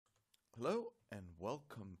Hello and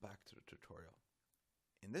welcome back to the tutorial.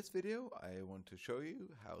 In this video I want to show you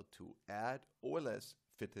how to add OLS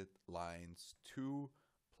fitted lines to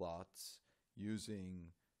plots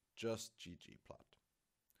using just ggplot.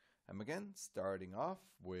 I'm again starting off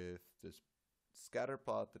with this scatter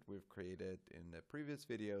plot that we've created in the previous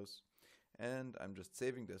videos, and I'm just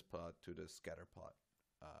saving this plot to the scatter plot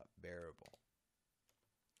variable.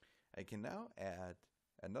 I can now add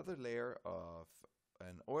another layer of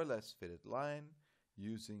an OLS fitted line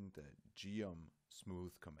using the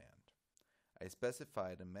smooth command. I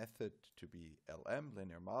specified a method to be LM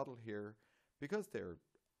linear model here because there are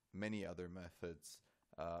many other methods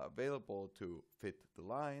available to fit the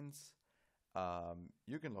lines.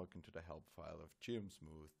 You can look into the help file of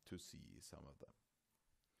smooth to see some of them.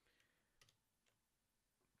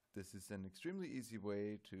 This is an extremely easy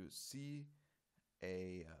way to see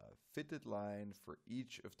a fitted line for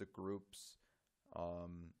each of the groups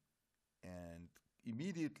and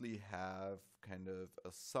immediately have kind of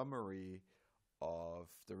a summary of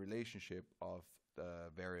the relationship of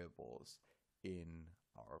the variables in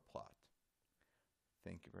our plot.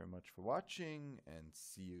 Thank you very much for watching and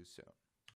see you soon.